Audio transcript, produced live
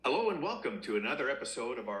welcome to another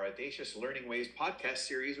episode of our Audacious Learning Ways podcast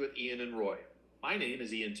series with Ian and Roy. My name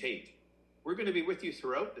is Ian Tate. We're going to be with you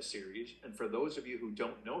throughout the series, and for those of you who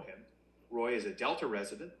don't know him, Roy is a Delta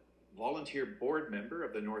resident, volunteer board member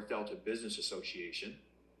of the North Delta Business Association,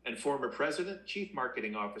 and former president, chief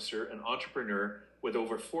marketing officer, and entrepreneur with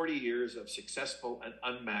over 40 years of successful and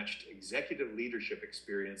unmatched executive leadership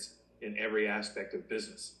experience in every aspect of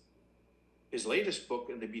business. His latest book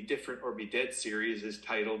in the Be Different or Be Dead series is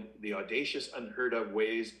titled The Audacious Unheard of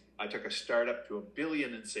Ways I Took a Startup to $1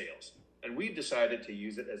 billion in Sales, and we've decided to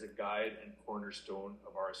use it as a guide and cornerstone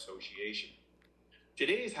of our association.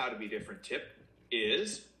 Today's How to Be Different tip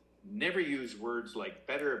is never use words like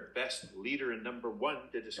better, best, leader, and number one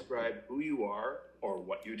to describe who you are or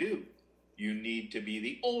what you do. You need to be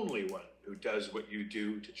the only one who does what you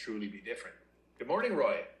do to truly be different. Good morning,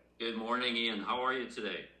 Roy. Good morning, Ian. How are you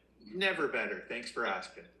today? Never better. Thanks for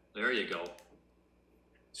asking. There you go.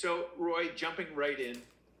 So, Roy, jumping right in,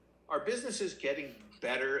 are businesses getting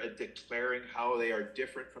better at declaring how they are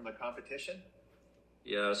different from the competition?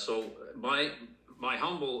 Yeah, so my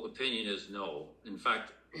humble opinion is no. In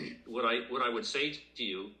fact, what I would say to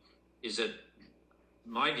you is that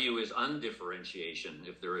my view is undifferentiation,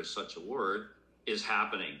 if there is such a word, is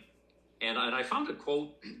happening. And I found a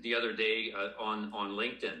quote the other day on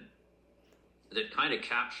LinkedIn that kind of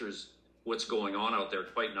captures what's going on out there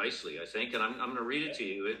quite nicely, I think. And I'm going to read it to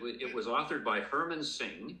you. It was authored by Herman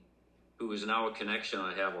Singh, who is now a connection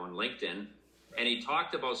I have on LinkedIn. And he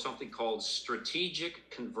talked about something called strategic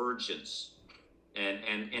convergence. And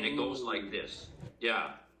it goes like this.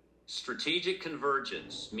 Yeah. Strategic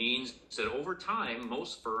convergence means that over time,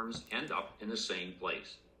 most firms end up in the same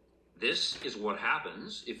place. This is what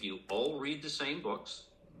happens if you all read the same books,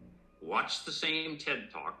 watch the same TED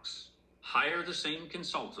Talks, hire the same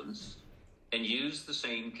consultants, and use the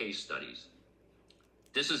same case studies.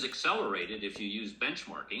 This is accelerated if you use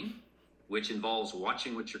benchmarking, which involves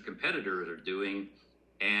watching what your competitors are doing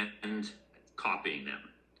and copying them.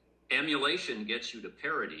 Emulation gets you to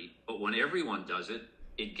parity, but when everyone does it,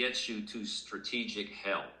 it gets you to strategic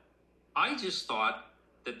hell. I just thought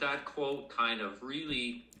that quote kind of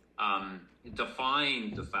really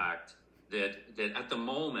defined the fact that at the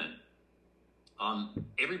moment,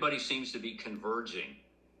 everybody seems to be converging.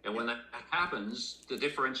 And when that happens, the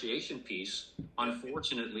differentiation piece,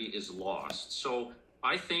 unfortunately, is lost. So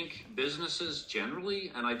I think businesses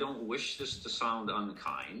generally, and I don't wish this to sound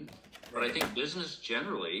unkind, but I think business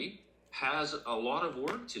generally has a lot of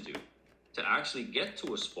work to do to actually get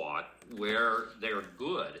to a spot where they're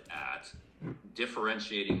good at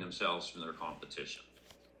differentiating themselves from their competition.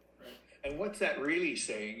 Right. And what's that really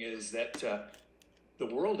saying is that the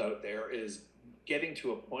world out there is getting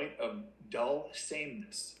to a point of dull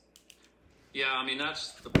sameness. Yeah, I mean,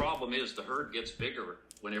 that's the problem is the herd gets bigger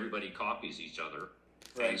when everybody copies each other.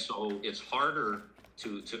 Right. And so it's harder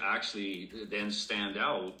to actually then stand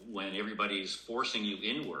out when everybody's forcing you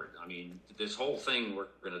inward. I mean, this whole thing we're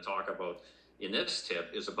going to talk about in this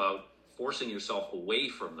tip is about forcing yourself away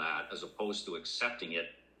from that as opposed to accepting it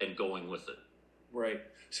and going with it. Right.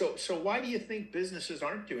 So why do you think businesses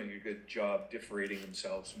aren't doing a good job differentiating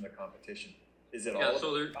themselves from the competition? Is it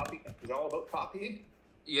all about copying?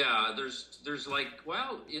 Yeah, there's like,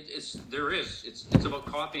 well, it's about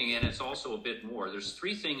copying, and it's also a bit more. There's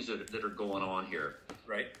three things that are going on here.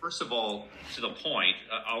 Right. First of all, to the point,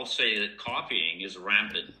 I'll say that copying is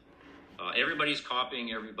rampant. Everybody's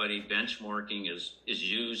copying everybody. Benchmarking is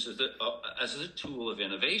used as a tool of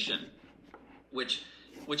innovation, which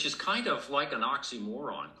is kind of like an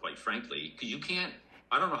oxymoron, quite frankly, because you can't.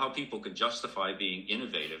 I don't know how people could justify being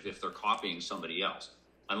innovative if they're copying somebody else,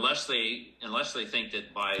 unless they think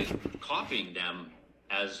that by copying them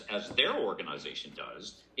as their organization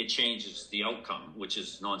does, it changes the outcome, which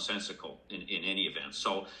is nonsensical in any event.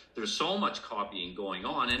 So there's so much copying going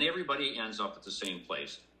on, and everybody ends up at the same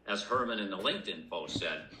place. As Herman in the LinkedIn post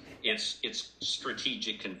said, it's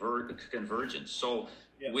strategic convergence. So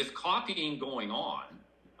with copying going on,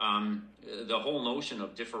 the whole notion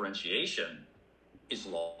of differentiation is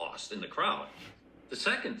lost in the crowd. The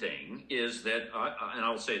second thing is that, and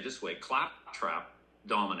I'll say it this way, claptrap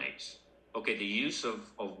dominates. Okay, the use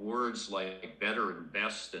of words like better and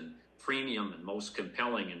best and premium and most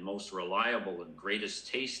compelling and most reliable and greatest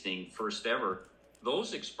tasting, first ever,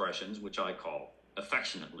 those expressions, which I call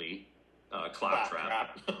affectionately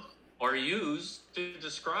claptrap, are used to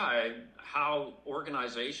describe how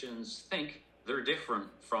organizations think they're different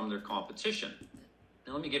from their competition.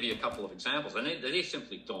 Now, let me give you a couple of examples, and they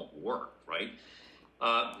simply don't work, right?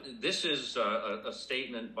 This is a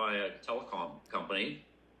statement by a telecom company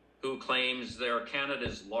who claims they're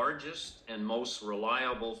Canada's largest and most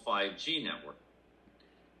reliable 5G network.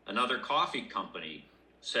 Another coffee company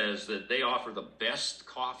says that they offer the best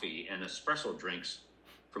coffee and espresso drinks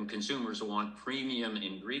from consumers who want premium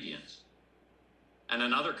ingredients. And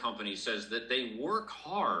another company says that they work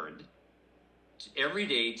hard every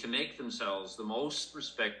day to make themselves the most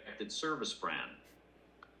respected service brand.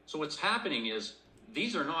 So what's happening is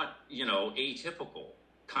these are not, atypical,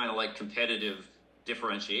 kind of like competitive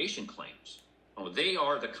differentiation claims. Oh, they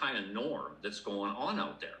are the kind of norm that's going on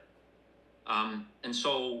out there. And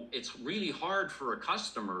so it's really hard for a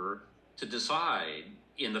customer to decide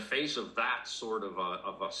in the face of that sort of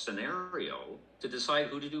a scenario to decide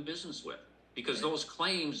who to do business with, because those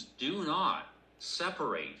claims do not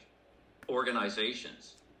separate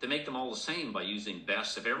organizations. They make them all the same by using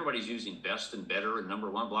best. If everybody's using best and better and number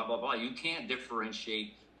one, blah, blah, blah, you can't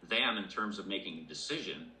differentiate them in terms of making a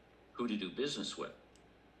decision who to do business with.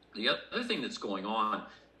 The other thing that's going on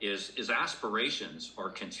is aspirations are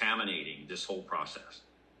contaminating this whole process.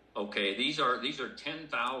 Okay, these are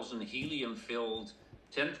 10,000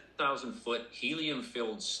 10,000-foot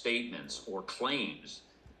helium-filled statements or claims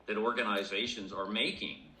that organizations are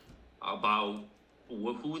making about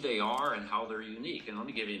who they are and how they're unique. And let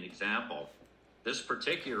me give you an example. This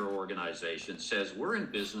particular organization says we're in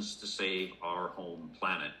business to save our home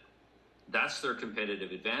planet. That's their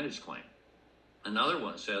competitive advantage claim. Another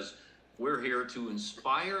one says we're here to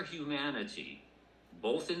inspire humanity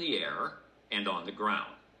both in the air and on the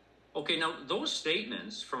ground. Okay, now those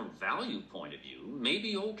statements from a value point of view may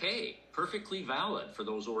be okay, perfectly valid for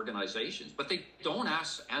those organizations, but they don't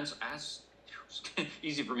ask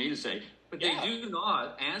easy for me to say, but they do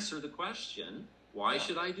not answer the question, why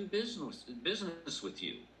should I do business with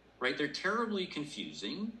you? Right? They're terribly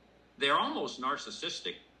confusing. They're almost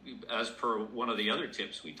narcissistic, as per one of the other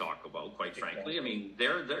tips we talk about, quite frankly. I mean,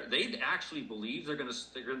 they actually believe they're going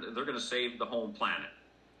to save the home planet.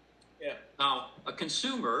 Yeah. Now, a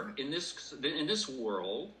consumer in this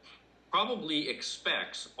world probably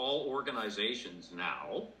expects all organizations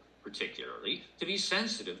now, particularly, to be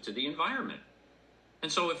sensitive to the environment.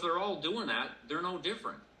 And so if they're all doing that, they're no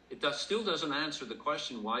different. It still doesn't answer the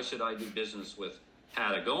question, why should I do business with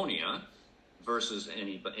Patagonia versus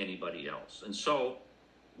anybody else? And so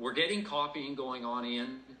we're getting copying going on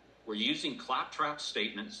we're using claptrap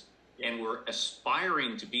statements, and we're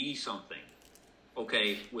aspiring to be something,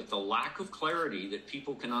 okay, with the lack of clarity that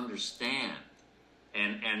people can understand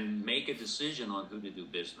and make a decision on who to do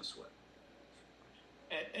business with.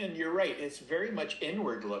 And you're right. It's very much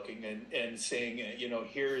inward looking and saying,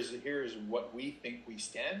 here's what we think we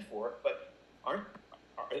stand for. But are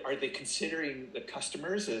they considering the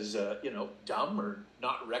customers as dumb or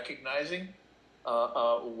not recognizing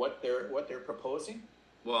what they're proposing?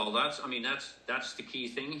 Well, that's the key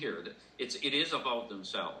thing here. It is about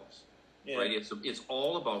themselves, right? It's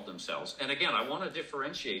all about themselves. And again, I want to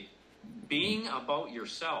differentiate. Being about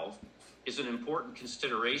yourself is an important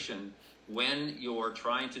consideration when you're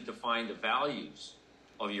trying to define the values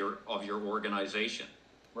of your organization,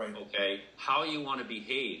 right? Okay, how you want to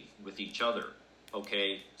behave with each other,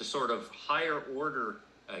 okay, the sort of higher order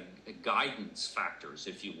guidance factors,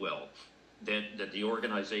 if you will, that the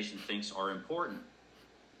organization thinks are important.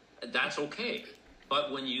 That's okay,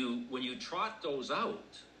 but when you trot those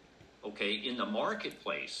out, okay, in the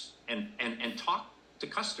marketplace and talk to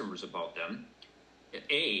customers about them.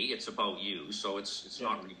 It's about you, so it's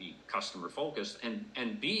not really customer focused,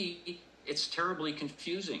 and B, it's terribly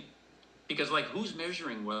confusing, because who's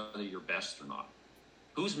measuring whether you're best or not?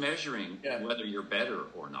 Who's measuring whether you're better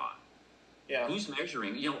or not? Yeah. Who's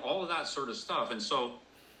measuring, all of that sort of stuff. And so,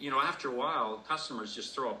 after a while, customers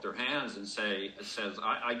just throw up their hands and says,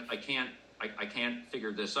 I can't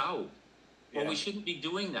figure this out. Well, we shouldn't be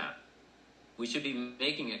doing that. We should be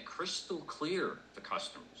making it crystal clear to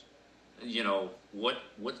customers, what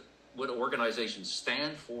organizations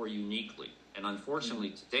stand for uniquely. And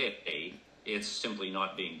unfortunately today, it's simply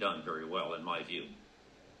not being done very well, in my view.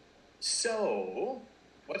 So,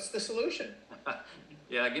 what's the solution?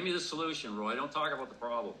 Yeah, give me the solution, Roy. Don't talk about the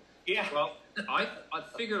problem. Yeah. Well, I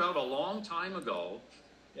figured out a long time ago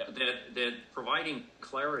that providing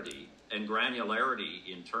clarity and granularity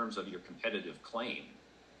in terms of your competitive claim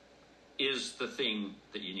is the thing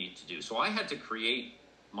that you need to do. So I had to create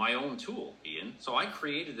my own tool, Ian. So I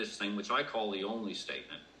created this thing, which I call the only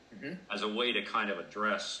statement, as a way to kind of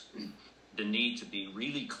address the need to be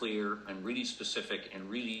really clear and really specific and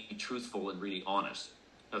really truthful and really honest.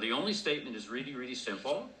 Now, the only statement is really, really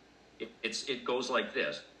simple. It goes like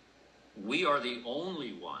this. We are the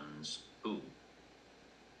only ones who.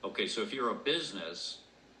 Okay, so if you're a business,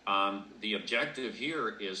 The objective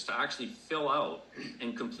here is to actually fill out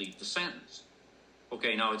and complete the sentence.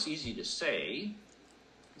 Okay, now it's easy to say.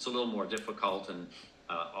 It's a little more difficult and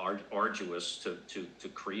arduous to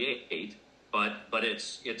create, but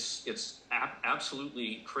it's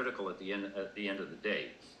absolutely critical at the end of the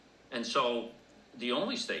day. And so the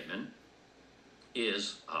only statement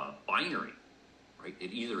is binary, right?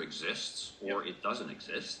 It either exists or it doesn't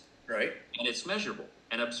exist, right? And it's measurable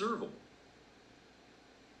and observable.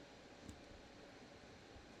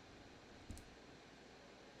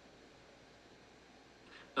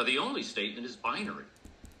 Now, the only statement is binary,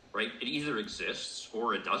 right? It either exists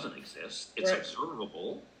or it doesn't exist. It's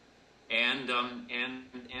observable, and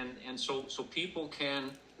so people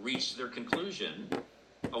can reach their conclusion,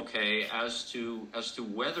 okay, as to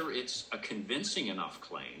whether it's a convincing enough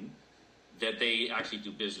claim that they actually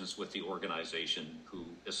do business with the organization who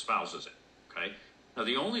espouses it. Okay. Now,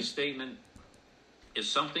 the only statement is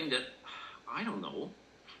something that I don't know.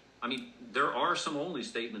 I mean, there are some only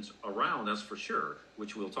statements around, that's for sure,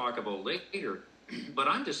 which we'll talk about later. But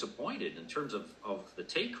I'm disappointed in terms of the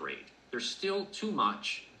take rate. There's still too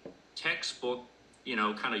much textbook,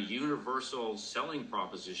 kind of universal selling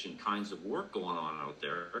proposition kinds of work going on out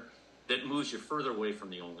there that moves you further away from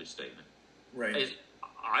the only statement. Right.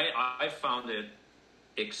 I found it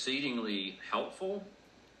exceedingly helpful,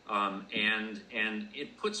 and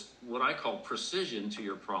it puts what I call precision to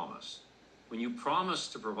your promise. When you promise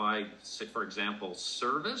to provide, say, for example,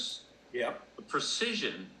 service, the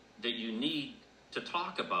precision that you need to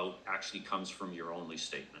talk about actually comes from your only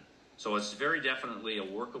statement. So it's very definitely a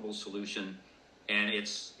workable solution, and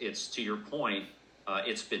it's to your point,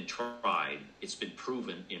 it's been tried, it's been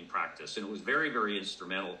proven in practice, and it was very, very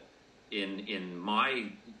instrumental in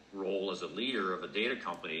my role as a leader of a data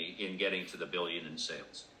company in getting to the $1 billion in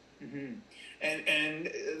sales. Mm-hmm.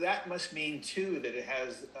 And that must mean too that it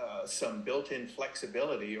has some built-in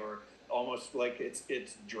flexibility, or almost like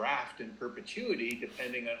it's draft in perpetuity,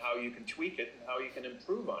 depending on how you can tweak it and how you can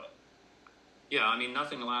improve on it. Yeah, I mean,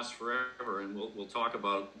 nothing lasts forever, and we'll talk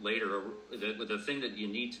about later. The thing that you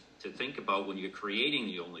need to think about when you're creating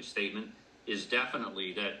the only statement is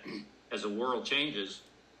definitely that as the world changes,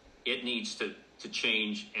 it needs to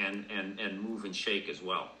change and move and shake as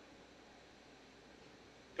well.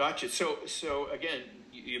 Gotcha. So again,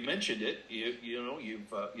 you mentioned it.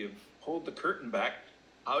 You've pulled the curtain back.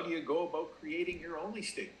 How do you go about creating your only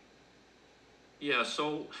statement? Yeah.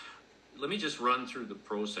 So let me just run through the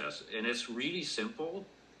process, and it's really simple.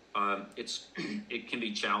 It can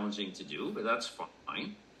be challenging to do, but that's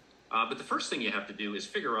fine. But the first thing you have to do is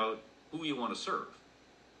figure out who you want to serve,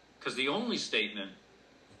 because the only statement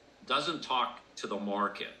doesn't talk to the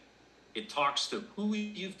market. It talks to who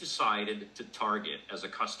you've decided to target as a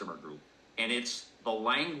customer group, and it's the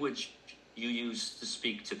language you use to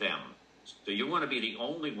speak to them. So you want to be the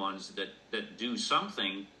only ones that do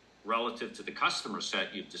something relative to the customer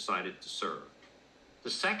set you've decided to serve.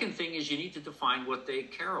 The second thing is you need to define what they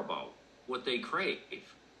care about, what they crave.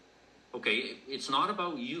 Okay, it's not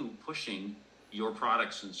about you pushing your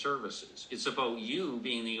products and services. It's about you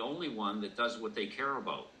being the only one that does what they care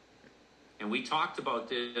about. And we talked about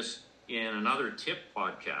this in another tip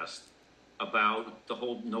podcast about the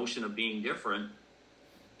whole notion of being different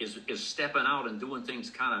is stepping out and doing things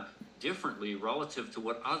kind of differently relative to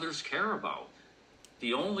what others care about.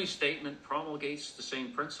 The only statement promulgates the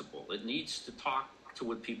same principle. It needs to talk to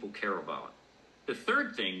what people care about. The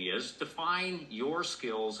third thing is define your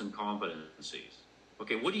skills and competencies.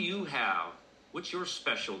 Okay, what do you have? What's your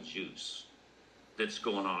special juice that's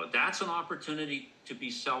going on? That's an opportunity to be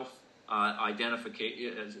to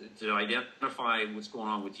identify what's going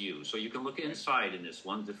on with you. So you can look inside in this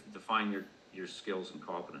one to define your skills and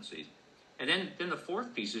competencies. And then the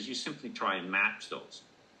fourth piece is you simply try and match those.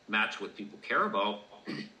 Match what people care about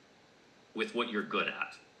with what you're good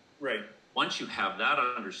at. Right. Once you have that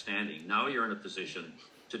understanding, now you're in a position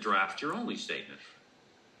to draft your only statement.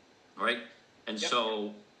 All right? And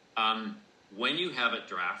so when you have it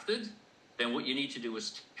drafted, then what you need to do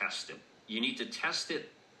is test it. You need to test it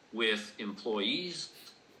with employees,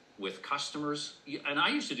 with customers. And I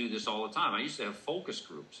used to do this all the time. I used to have focus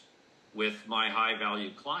groups with my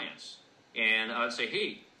high-value clients. And I'd say,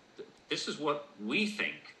 hey, this is what we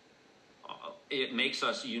think. It makes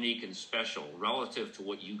us unique and special relative to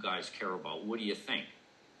what you guys care about. What do you think?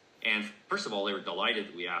 And first of all, they were delighted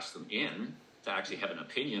that we asked them in to actually have an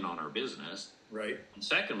opinion on our business. Right. And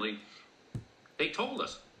secondly, they told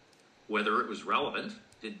us whether it was relevant.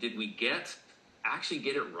 Did we actually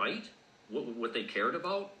get it right, what they cared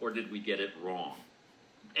about, or did we get it wrong?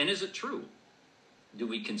 And is it true? Do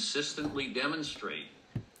we consistently demonstrate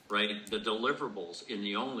right? The deliverables in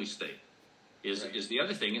the only statement is the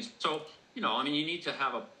other thing. And so, you need need to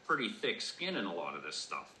have a pretty thick skin in a lot of this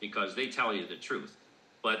stuff because they tell you the truth.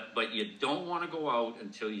 But you don't want to go out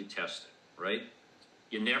until you test it, right?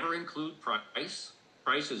 You never include price.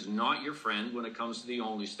 Price is not your friend when it comes to the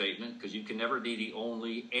only statement because you can never be the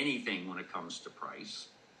only anything when it comes to price.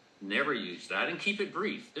 Never use that, and keep it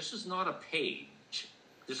brief. This is not a page.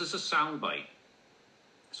 This is a soundbite.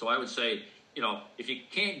 So I would say, if you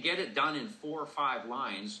can't get it done in 4 or 5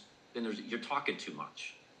 lines, then you're talking too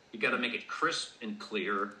much. You got to make it crisp and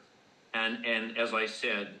clear. And as I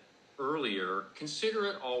said earlier, consider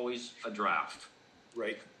it always a draft.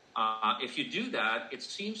 Right. If you do that, it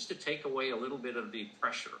seems to take away a little bit of the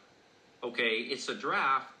pressure. Okay, it's a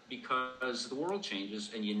draft because the world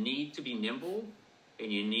changes and you need to be nimble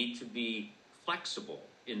and you need to be flexible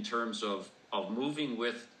in terms of moving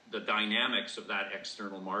with the dynamics of that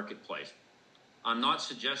external marketplace. I'm not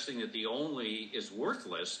suggesting that the only is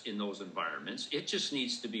worthless in those environments. It just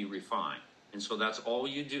needs to be refined. And so that's all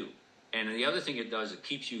you do. And the other thing it does, it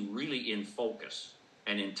keeps you really in focus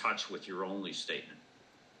and in touch with your only statement.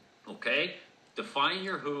 Okay? Define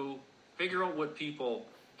your who, figure out what people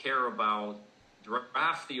care about,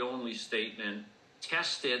 draft the only statement,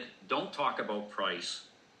 test it, don't talk about price,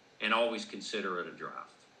 and always consider it a draft.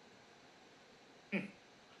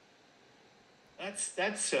 That's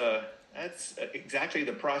exactly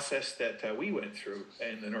the process that we went through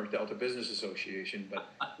in the North Delta Business Association, but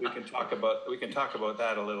we can talk about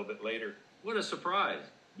that a little bit later. What a surprise.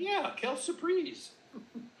 Yeah, quelle surprise.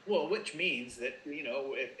 Well, which means that,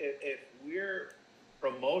 if we're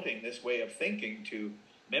promoting this way of thinking to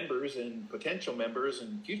members and potential members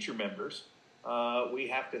and future members, we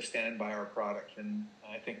have to stand by our product. And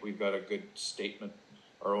I think we've got a good statement,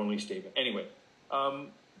 our only statement. Anyway,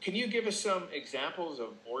 can you give us some examples of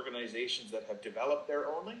organizations that have developed their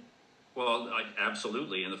only? Well,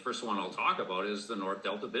 absolutely. And the first one I'll talk about is the North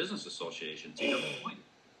Delta Business Association. To your point.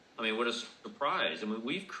 What a surprise.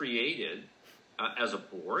 We've created, as a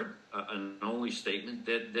board, an only statement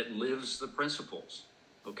that lives the principles,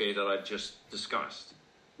 okay, that I've just discussed.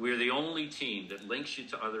 We're the only team that links you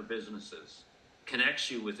to other businesses, connects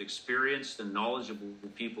you with experienced and knowledgeable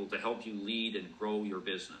people to help you lead and grow your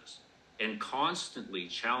business, and constantly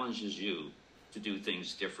challenges you to do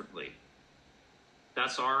things differently.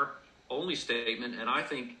 That's our only statement, and I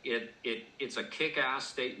think it's a kick-ass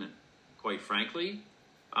statement, quite frankly.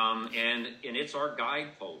 And it's our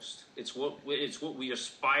guidepost. It's what we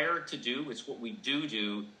aspire to do. It's what we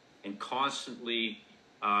do, and constantly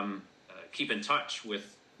keep in touch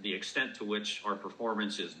with the extent to which our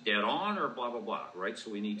performance is dead on or blah, blah, blah, right?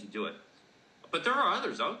 So we need to do it. But there are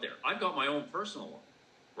others out there. I've got my own personal one,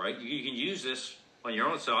 right? You can use this on your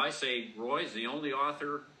own. So I say Roy is the only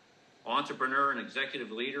author, entrepreneur, and executive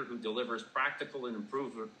leader who delivers practical and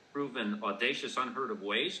proven, audacious, unheard of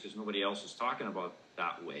ways, because nobody else is talking about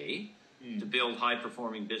that way, to build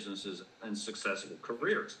high-performing businesses and successful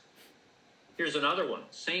careers. Here's another one,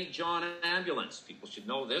 St. John Ambulance. People should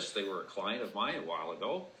know this. They were a client of mine a while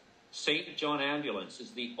ago. St. John Ambulance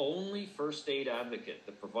is the only first aid advocate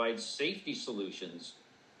that provides safety solutions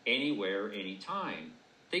anywhere, anytime.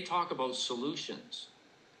 They talk about solutions.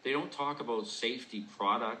 They don't talk about safety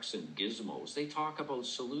products and gizmos. They talk about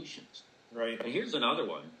solutions. Right. And here's another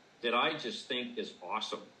one that I just think is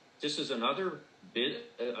awesome. This is another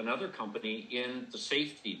company in the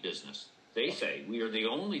safety business. They say we are the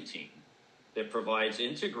only team that provides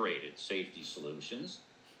integrated safety solutions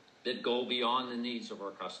that go beyond the needs of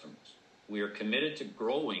our customers. We are committed to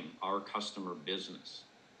growing our customer business.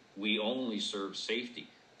 We only serve safety.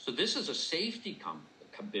 So this is a safety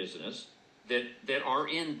business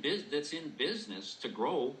that's in business to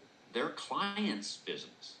grow their clients'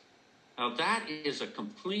 business. Now that is a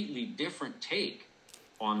completely different take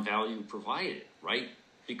on value provided, right?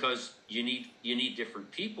 Because you need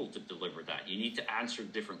different people to deliver that. You need to answer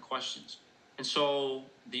different questions. And so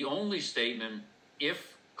the only statement,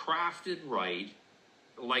 if crafted right,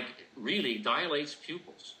 really dilates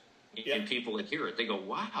pupils in people that hear it. They go,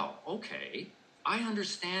 wow, okay, I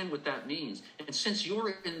understand what that means. And since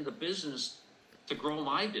you're in the business to grow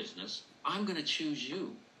my business, I'm going to choose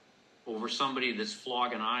you over somebody that's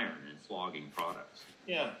flogging iron and flogging products.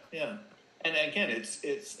 Yeah. And again,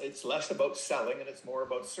 it's less about selling and it's more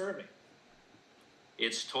about serving.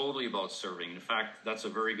 It's totally about serving. In fact, that's a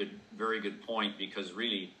very good point, because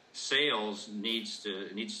really sales needs to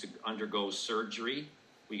undergo surgery.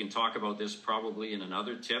 We can talk about this probably in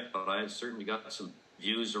another tip, but I've certainly got some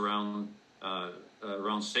views around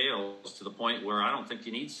sales to the point where I don't think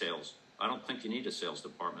you need sales. I don't think you need a sales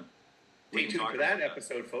department. Stay tuned for that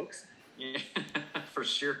episode, folks. Yeah, for for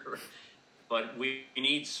sure. But we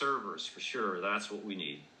need servers for sure. That's what we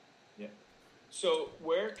need. Yeah. So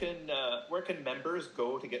where can members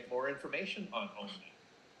go to get more information on Only?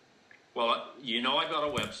 Well, I've got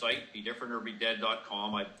a website,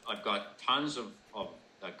 bedifferentorbedead.com. I've got tons of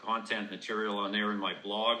content material on there in my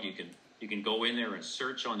blog. You can go in there and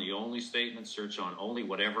search on the Only statement, search on Only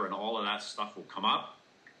whatever, and all of that stuff will come up.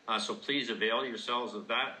 So please avail yourselves of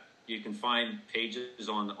that. You can find pages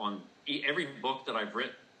on every book that I've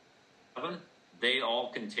written. They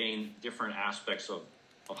all contain different aspects of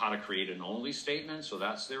how to create an Only statement. So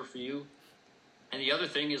that's there for you. And the other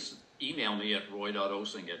thing is email me at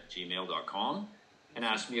roy.osing@gmail.com and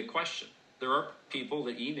ask me a question. There are people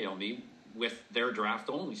that email me with their draft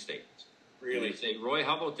Only statements. Really? They say, Roy,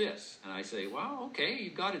 how about this? And I say, well, okay, you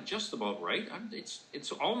got it just about right.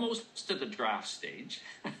 It's almost to the draft stage.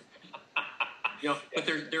 But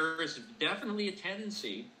there is definitely a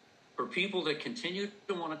tendency for people that continue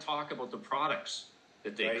to want to talk about the products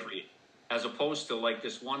that they create, as opposed to like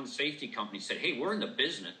this one safety company said, hey, we're in the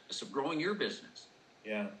business of growing your business.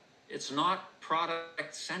 Yeah. It's not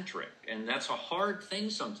product centric. And that's a hard thing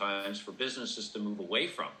sometimes for businesses to move away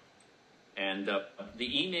from. And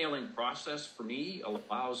the emailing process for me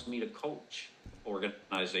allows me to coach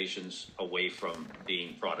organizations away from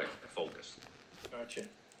being product focused. Gotcha.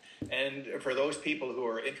 And for those people who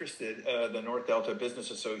are interested, the North Delta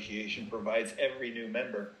Business Association provides every new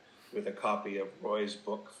member with a copy of Roy's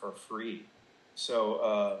book for free.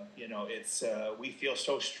 So, it's we feel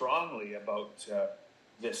so strongly about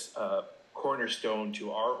this cornerstone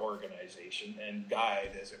to our organization and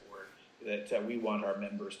guide, as it were, that we want our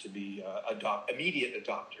members to be immediate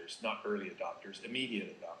adopters, not early adopters,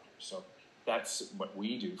 immediate adopters. So that's what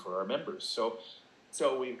we do for our members.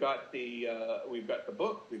 So we've got the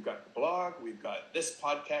book, we've got the blog, we've got this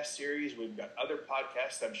podcast series, we've got other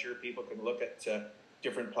podcasts. I'm sure people can look at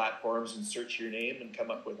different platforms and search your name and come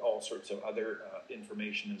up with all sorts of other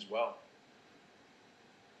information as well.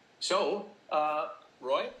 So,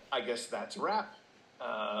 Roy, I guess that's a wrap.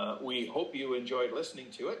 We hope you enjoyed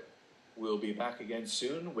listening to it. We'll be back again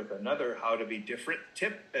soon with another How to Be Different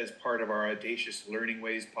tip as part of our Audacious Learning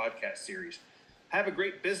Ways podcast series. Have a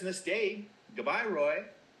great business day. Goodbye, Roy.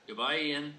 Goodbye, Ian.